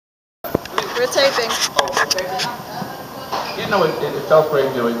We're taping. You know, it felt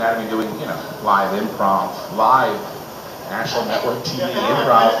great doing that. I mean, doing, you know, live improv, live national network TV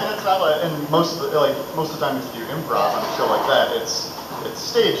improv. And it's not like, and most of the time if you do improv on a show like that, it's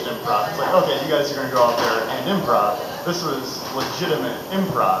staged improv. It's like, okay, you guys are going to go out there and improv. This was legitimate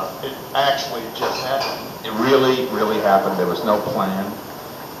improv. It actually just happened. It really, really happened. There was no plan,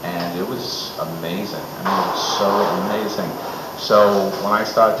 and it was amazing. I mean, it was so amazing. So when I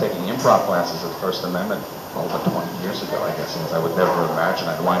started taking improv classes at First Amendment over 20 years ago, I guess, since I would never imagine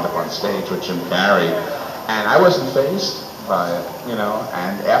I'd wind up on stage with Jim Carrey, and I wasn't fazed by it, you know,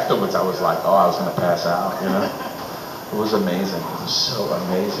 and afterwards I was like, oh, I was going to pass out, you know. It was amazing. It was so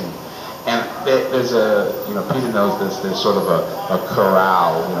amazing. And there's a, you know, Peter knows this, there's sort of a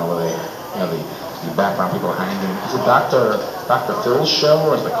corral, you know, where they, you know, the background people hanging. Is it Dr. Phil's show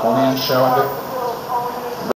or is it the Conan show?